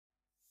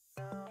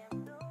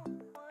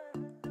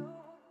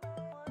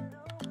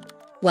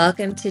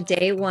Welcome to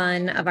day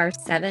one of our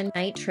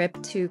 7-night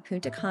trip to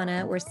Punta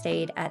Cana. We're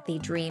stayed at the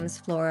Dreams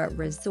Flora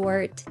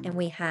Resort, and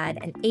we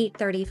had an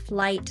 8:30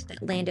 flight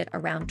that landed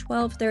around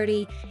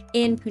 12:30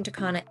 in Punta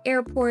Cana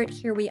Airport.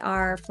 Here we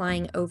are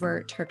flying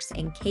over Turks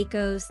and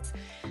Caicos.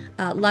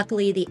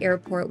 Luckily, the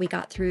airport, we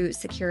got through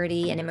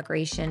security and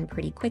immigration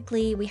pretty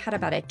quickly. We had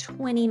about a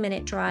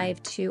 20-minute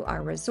drive to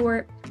our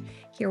resort.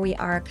 Here we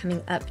are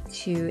coming up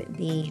to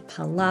the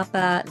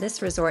Palapa.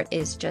 This resort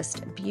is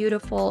just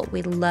beautiful.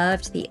 We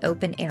loved the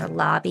open air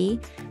lobby.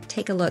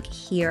 Take a look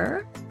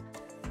here.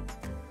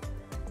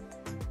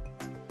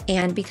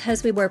 And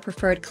because we were a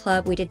preferred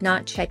club, we did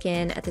not check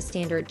in at the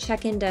standard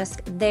check-in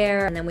desk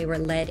there, and then we were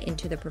led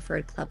into the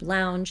preferred club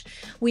lounge.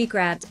 We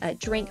grabbed a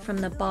drink from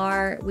the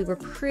bar. We were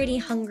pretty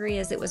hungry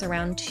as it was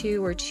around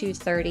 2 or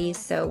 2:30,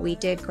 so we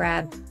did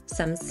grab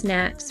some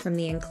snacks from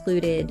the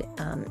included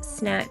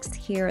snacks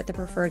here at the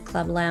preferred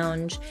club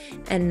lounge.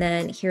 And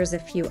then here's a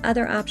few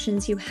other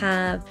options you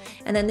have.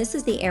 And then this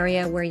is the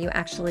area where you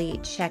actually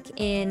check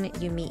in,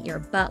 you meet your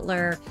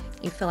butler,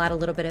 you fill out a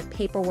little bit of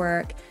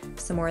paperwork,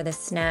 some more of the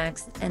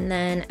snacks, and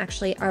then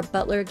actually our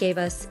butler gave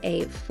us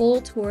a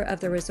full tour of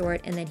the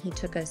resort, and then he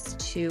took us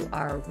to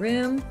our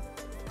room.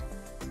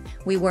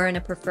 We were in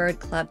a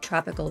preferred club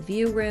tropical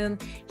view room.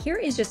 Here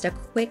is just a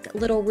quick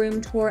little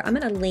room tour. I'm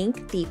going to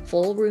link the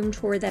full room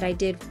tour that I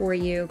did for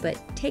you, but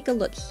take a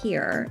look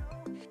here.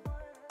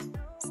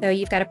 So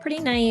you've got a pretty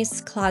nice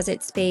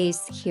closet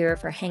space here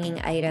for hanging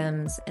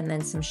items, and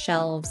then some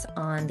shelves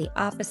on the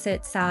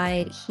opposite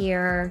side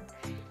here.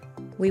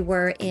 We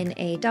were in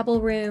a double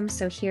room,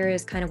 so here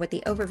is kind of what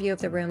the overview of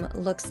the room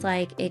looks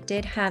like. It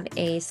did have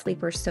a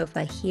sleeper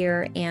sofa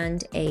here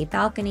and a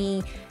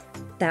balcony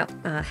that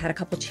had a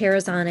couple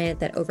chairs on it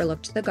that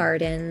overlooked the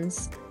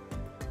gardens.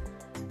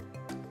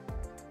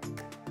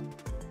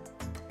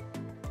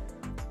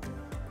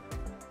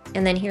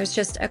 And then here's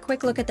just a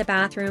quick look at the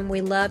bathroom.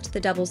 We loved the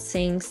double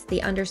sinks,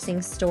 the under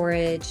sink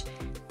storage.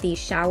 The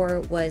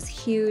shower was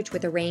huge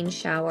with a rain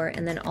shower,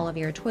 and then all of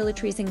your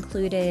toiletries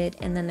included,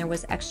 and then there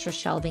was extra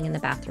shelving in the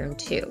bathroom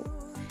too.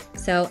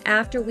 So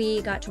after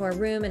we got to our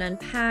room and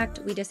unpacked,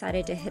 we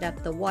decided to hit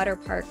up the water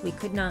park. We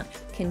could not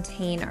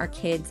contain our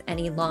kids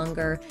any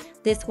longer.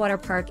 This water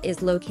park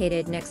is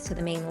located next to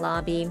the main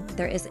lobby.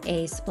 There is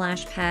a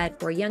splash pad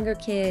for younger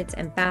kids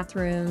and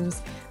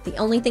bathrooms. The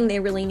only thing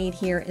they really need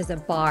here is a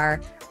bar,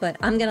 but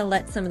I'm gonna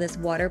let some of this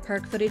water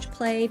park footage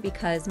play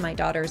because my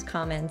daughter's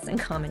comments and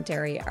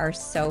commentary are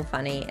so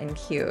funny and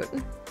cute.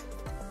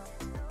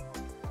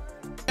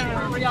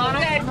 Okay,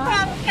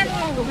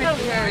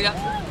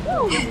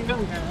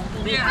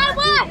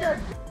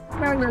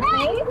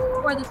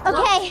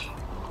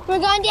 we're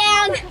going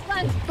down.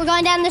 We're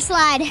going down the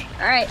slide.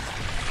 All right,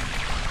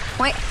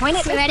 point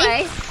it this Ready?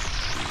 way.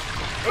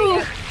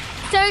 Ooh.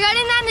 So we're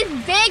going down this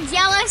big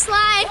yellow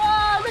slide.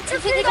 Oh, lift your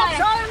feet up,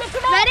 Charlie, lift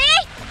them up. Ready?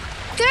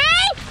 3,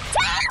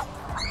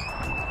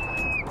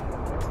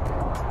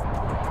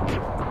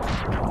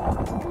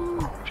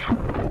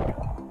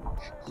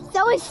 2.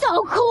 That was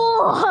so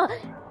cool.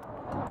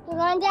 We're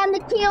going down the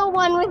teal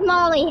one with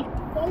Molly.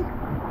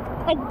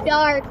 It's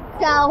dark,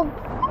 so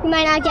we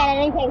might not get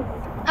anything.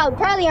 Oh,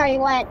 Charlie already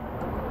went.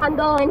 I'm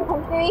going.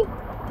 3,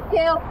 2,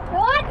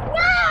 1,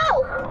 no!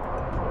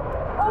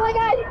 Oh my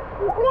God!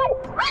 Oh my God!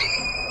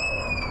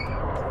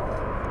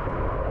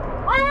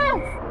 Ah!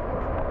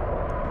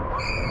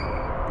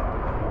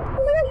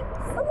 Oh my God!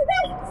 Oh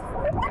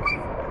my God!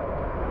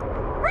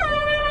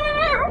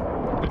 Ah!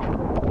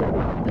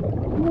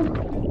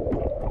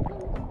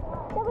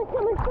 That was so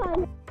much fun.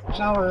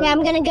 Shower. Yeah,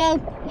 I'm gonna go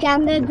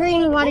down the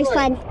green water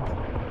slide.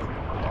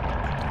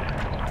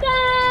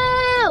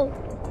 Go!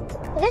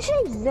 This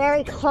is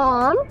very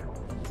calm.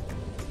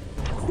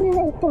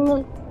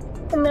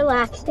 I'm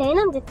relaxing.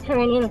 I'm just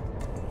turning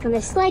on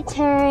the slide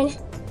turn.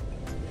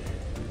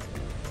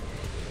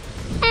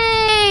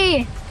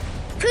 Hey!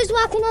 Who's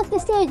walking up the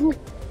stairs?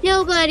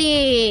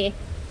 Nobody.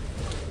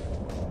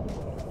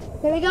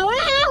 Here we go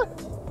out!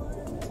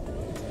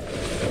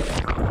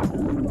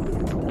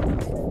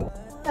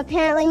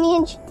 Apparently me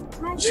and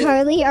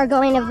Charlie are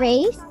going to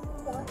race.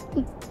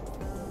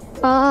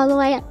 All the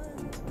way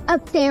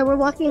up there. We're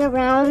walking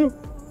around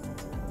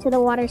to the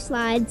water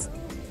slides.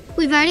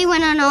 We've already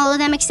went on all of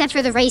them except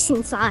for the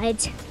racing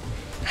slides.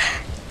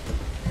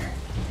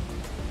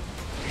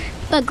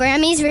 But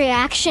Grammy's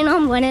reaction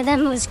on one of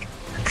them was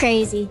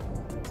crazy.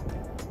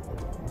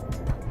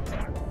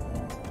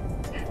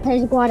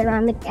 There's water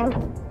on the ground.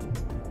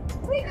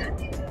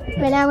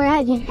 But now we're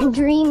at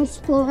Dreams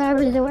Flora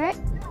Resort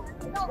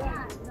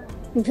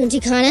in Punta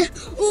Cana.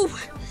 Ooh.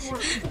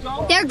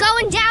 They're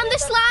going down the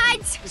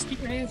slides. Just keep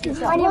your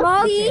hands On your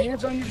mouth.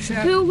 hands on your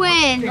chest. Who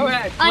wins? Go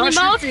ahead. On your Brush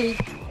mouth? feet.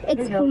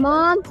 It's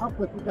Mom,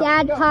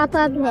 Dad,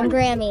 Papa, and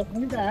Grammy.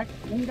 Lean back.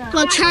 Lean back.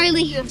 Well,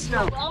 Charlie.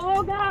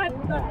 Oh, God.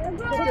 Put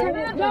your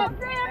hands up.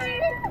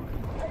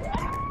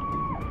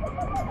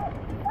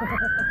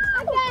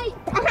 Okay.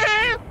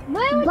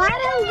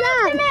 Bottoms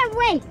up.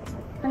 Wait.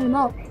 On your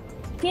mouth.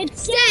 Get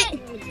set.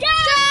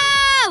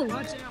 Go!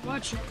 Watch out.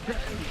 Watch it.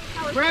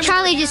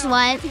 Charlie just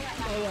went.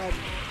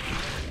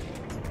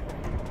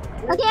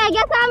 Okay, I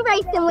guess I'm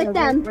racing with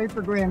them. Wait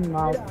for Granny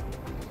now.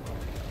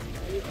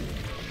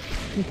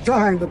 He's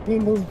trying, but he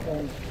moves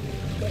them.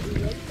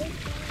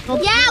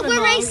 Yeah,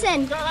 we're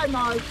racing. Go ahead,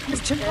 Molly.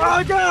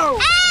 Oh, go!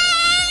 Hey!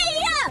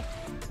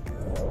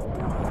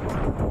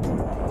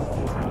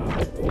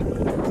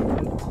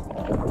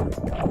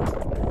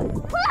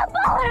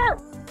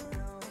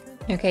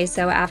 Okay,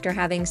 so after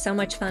having so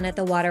much fun at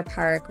the water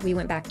park, we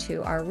went back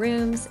to our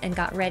rooms and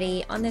got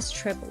ready. On this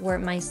trip were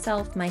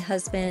myself, my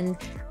husband,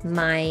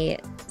 my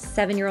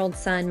 7-year-old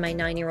son, my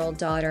 9-year-old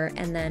daughter,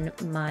 and then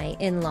my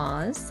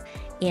in-laws.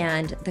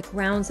 And the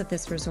grounds of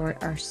this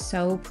resort are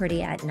so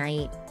pretty at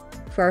night.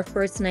 For our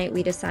first night,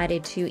 we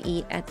decided to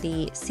eat at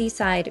the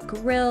Seaside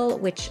Grill,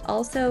 which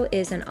also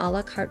is an a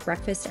la carte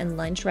breakfast and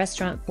lunch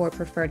restaurant for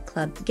Preferred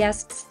Club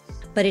guests,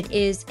 but it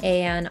is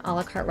an a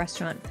la carte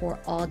restaurant for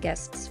all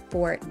guests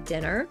for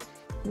dinner.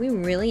 We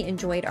really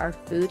enjoyed our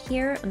food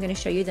here. I'm going to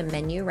show you the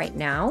menu right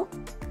now.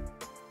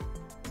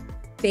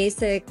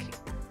 Basic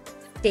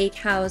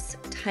steakhouse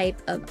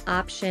type of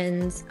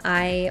options.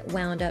 I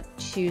wound up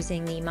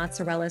choosing the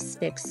mozzarella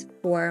sticks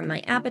for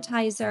my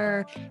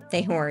appetizer.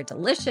 They were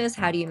delicious.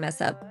 How do you mess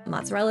up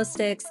mozzarella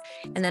sticks?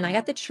 And then I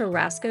got the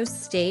churrasco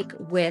steak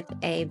with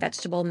a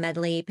vegetable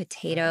medley,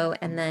 potato,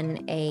 and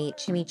then a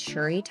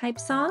chimichurri type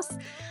sauce.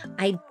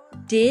 I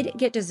did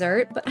get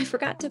dessert, but I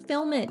forgot to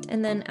film it.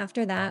 And then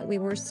after that, we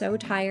were so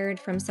tired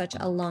from such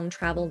a long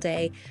travel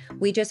day.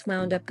 We just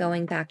wound up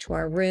going back to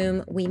our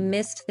room. We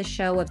missed the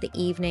show of the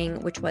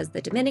evening, which was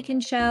the Dominican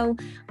show,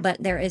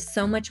 but there is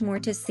so much more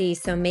to see.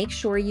 So make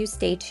sure you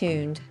stay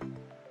tuned.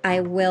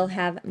 I will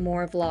have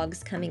more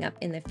vlogs coming up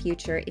in the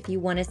future. If you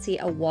want to see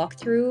a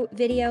walkthrough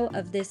video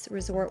of this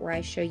resort where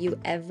I show you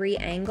every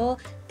angle,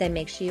 then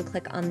make sure you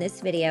click on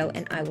this video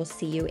and I will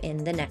see you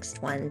in the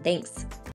next one. Thanks.